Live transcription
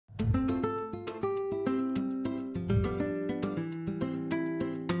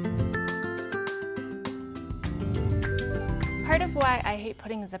Part of why I hate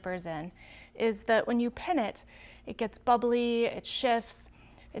putting zippers in is that when you pin it, it gets bubbly, it shifts,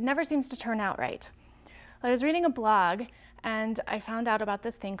 it never seems to turn out right. I was reading a blog and I found out about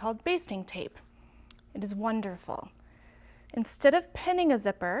this thing called basting tape. It is wonderful. Instead of pinning a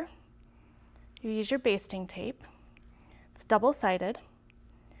zipper, you use your basting tape. It's double-sided.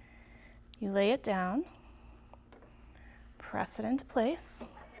 You lay it down, press it into place.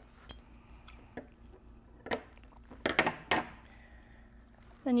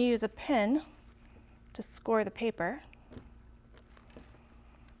 Then you use a pin to score the paper.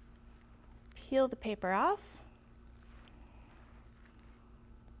 Peel the paper off.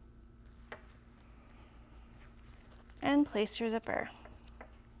 And place your zipper.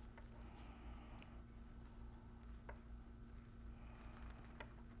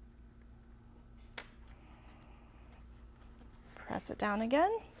 Press it down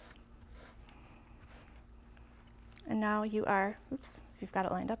again. And now you are, oops, if you've got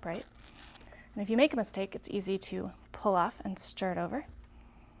it lined up right. And if you make a mistake, it's easy to pull off and stir it over.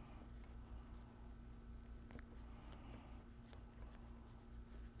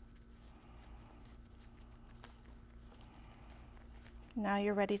 Now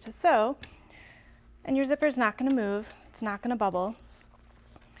you're ready to sew, and your zipper's not going to move, it's not going to bubble,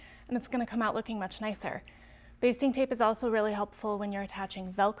 and it's going to come out looking much nicer. Basting tape is also really helpful when you're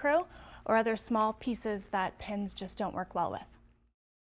attaching Velcro or other small pieces that pins just don't work well with.